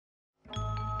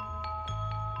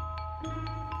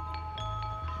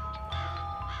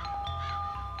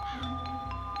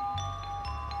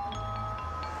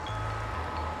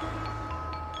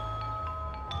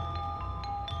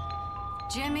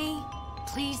Jimmy,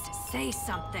 please say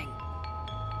something.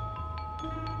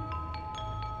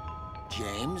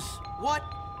 James? What?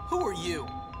 Who are you?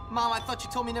 Mom, I thought you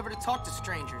told me never to talk to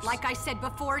strangers. Like I said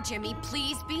before, Jimmy,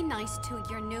 please be nice to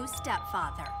your new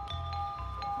stepfather.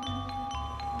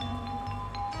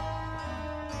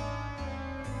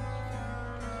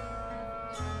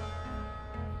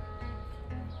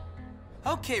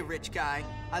 Okay, rich guy.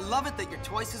 I love it that you're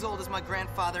twice as old as my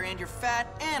grandfather and you're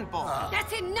fat and bald.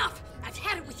 That's enough! I've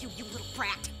had it with you, you little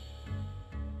brat.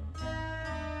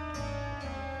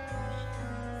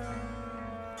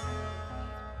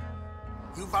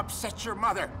 You've upset your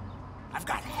mother. I've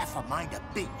got half a mind to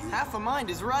beat you. Half a mind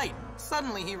is right.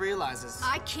 Suddenly he realizes.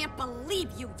 I can't believe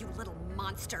you, you little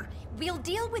monster. We'll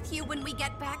deal with you when we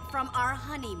get back from our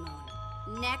honeymoon.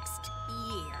 Next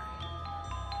year.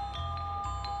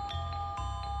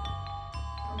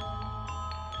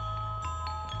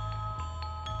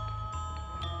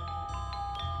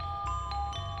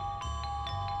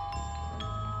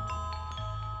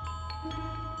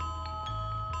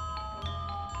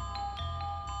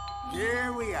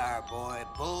 Here we are, boy.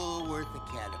 Bullworth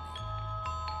Academy.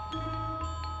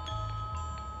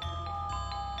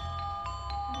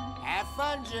 Have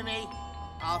fun, Jimmy.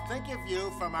 I'll think of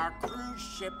you from our cruise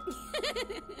ship.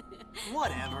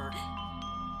 Whatever.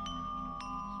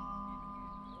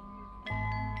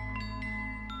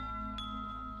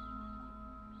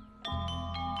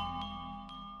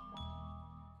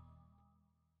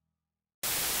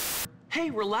 Hey,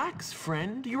 relax,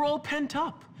 friend. You're all pent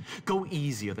up. Go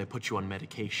easy or they put you on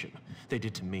medication. They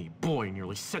did to me. Boy,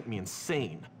 nearly sent me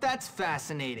insane. That's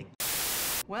fascinating.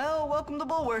 Well, welcome to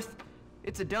Bullworth.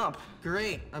 It's a dump.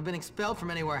 Great. I've been expelled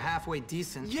from anywhere halfway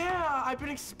decent. Yeah, I've been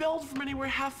expelled from anywhere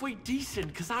halfway decent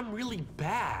because I'm really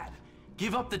bad.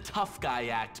 Give up the tough guy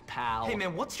act, pal. Hey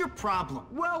man, what's your problem?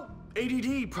 Well,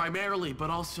 ADD primarily, but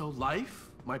also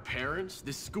life, my parents,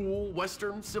 this school,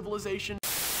 Western civilization.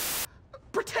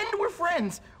 Pretend we're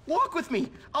friends. Walk with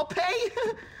me. I'll pay.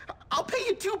 I'll pay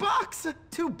you $2.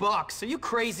 $2? Are you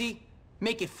crazy?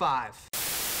 Make it 5.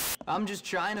 I'm just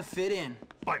trying to fit in.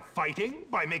 By fighting?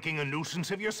 By making a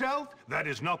nuisance of yourself? That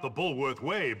is not the Bullworth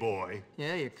way, boy.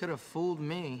 Yeah, you could have fooled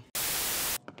me.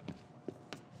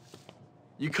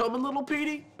 You coming, little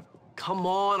Petey? Come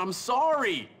on, I'm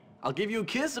sorry. I'll give you a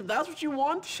kiss if that's what you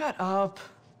want. Shut up.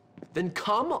 Then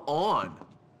come on.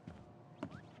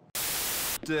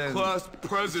 Class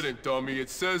president, dummy. It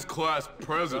says class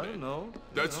president. I know.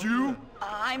 That's you?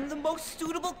 I'm the most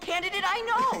suitable candidate I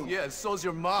know. Yeah, so's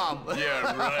your mom.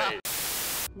 Yeah, right.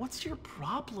 What's your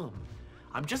problem?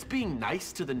 I'm just being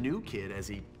nice to the new kid as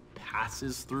he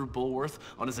passes through Bullworth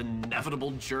on his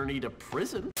inevitable journey to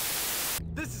prison.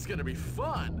 This is gonna be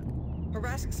fun.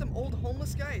 Harassing some old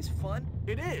homeless guy is fun.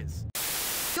 It is.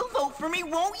 You'll vote for me,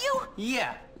 won't you?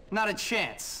 Yeah, not a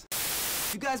chance.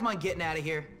 You guys mind getting out of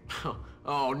here?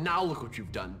 Oh, now look what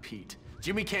you've done, Pete.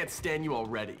 Jimmy can't stand you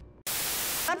already.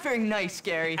 I'm very nice,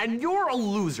 Gary. And you're a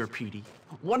loser, Petey.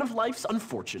 One of life's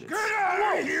unfortunates. Get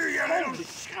out of here, you little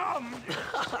scum!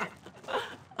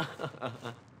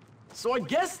 So I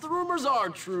guess the rumors are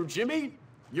true, Jimmy.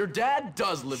 Your dad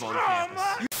does live on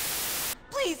campus.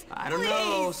 Please, I don't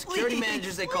know. Security please,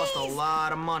 managers, they cost a please.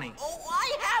 lot of money. Oh,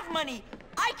 I have money.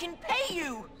 I can pay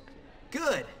you.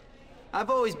 Good.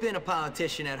 I've always been a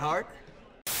politician at heart.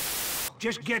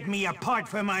 Just get me a part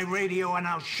for my radio and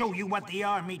I'll show you what the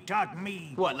Army taught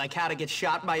me. What, like how to get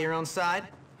shot by your own side?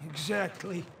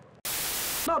 Exactly.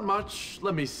 Not much.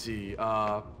 Let me see.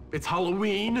 It's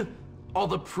Halloween. All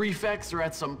the prefects are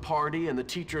at some party and the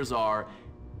teachers are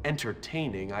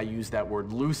entertaining. I use that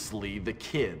word loosely, the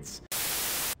kids.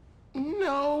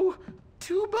 No.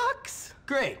 $2?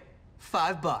 Great.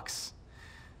 $5.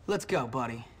 Let's go,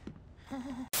 buddy.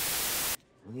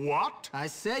 What? I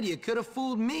said you could have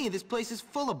fooled me. This place is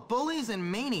full of bullies and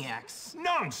maniacs.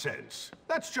 Nonsense.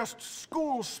 That's just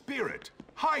school spirit.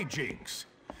 Hijinks.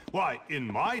 Why, in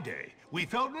my day, we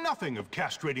felt nothing of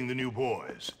castrating the new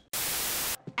boys.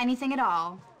 Anything at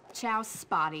all. Chow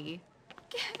Spotty.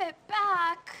 Give it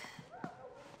back.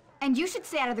 And you should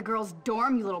stay out of the girls'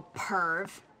 dorm, you little perv.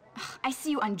 I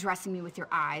see you undressing me with your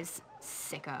eyes,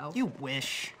 sicko. You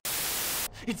wish.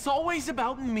 It's always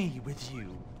about me with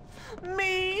you.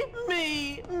 Me,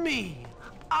 me, me.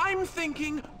 I'm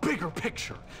thinking bigger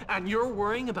picture, and you're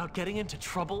worrying about getting into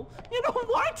trouble? You know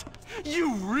what?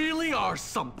 You really are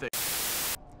something.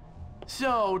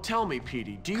 So, tell me,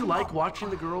 Petey, do you like watching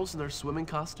the girls in their swimming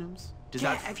costumes? Does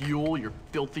that fuel your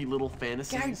filthy little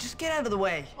fantasies? Gary, just get out of the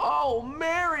way. Oh,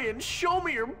 Marion, show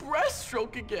me your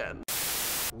breaststroke again.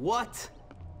 What?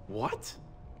 What?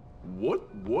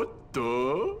 What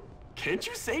the? Can't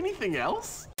you say anything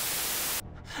else?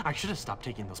 I should have stopped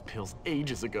taking those pills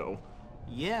ages ago.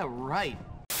 Yeah, right.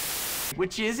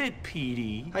 Which is it,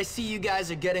 Petey? I see you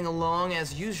guys are getting along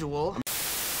as usual.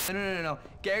 No.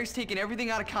 Gary's taking everything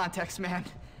out of context, man.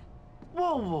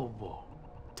 Whoa.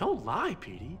 Don't lie,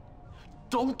 Petey.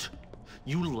 Don't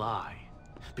you lie.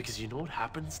 Because you know what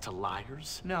happens to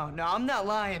liars? No, I'm not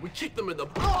lying. We kick them in the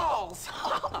balls!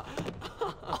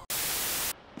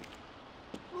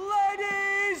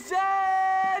 Ladies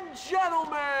and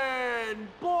gentlemen,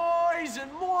 boys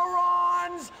and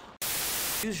morons!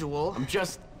 Usual. I'm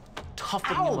just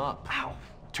toughening him up. Ow.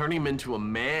 Turning him into a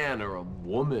man or a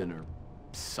woman or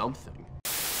something.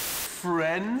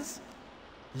 Friends,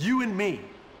 you and me.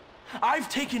 I've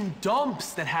taken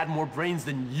dumps that had more brains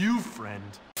than you,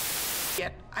 friend.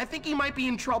 Yet, I think he might be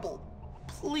in trouble.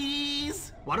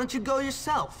 Please? Why don't you go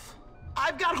yourself?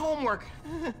 I've got homework.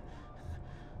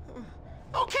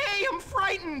 Okay, I'm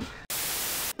frightened.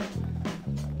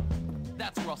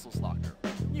 That's Russell's locker.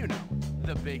 You know,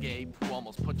 the big ape who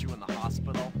almost put you in the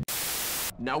hospital.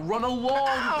 Now run along,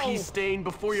 Ow! pea stain,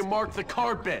 before you mark the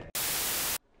carpet.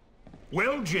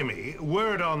 Well, Jimmy,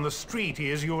 word on the street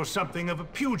is you're something of a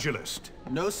pugilist.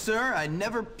 No, sir, I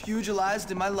never pugilized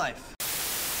in my life.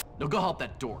 Now go help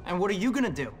that dork. And what are you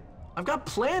gonna do? I've got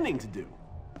planning to do.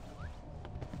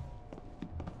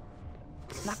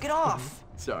 Knock it off.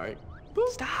 Sorry.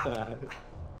 Stop.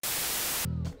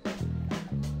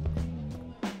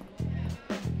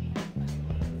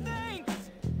 Thanks.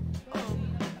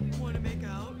 Wanna make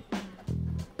out?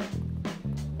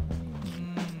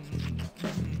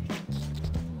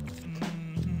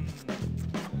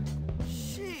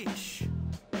 Sheesh.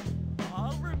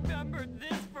 I'll remember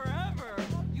this forever.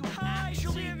 You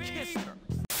actually kissed her.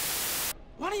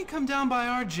 Why don't you come down by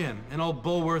our gym in Old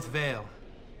Bulworth Vale?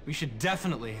 We should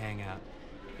definitely hang out.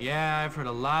 Yeah, I've heard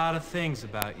a lot of things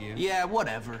about you. Yeah,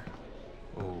 whatever.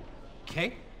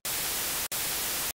 Okay.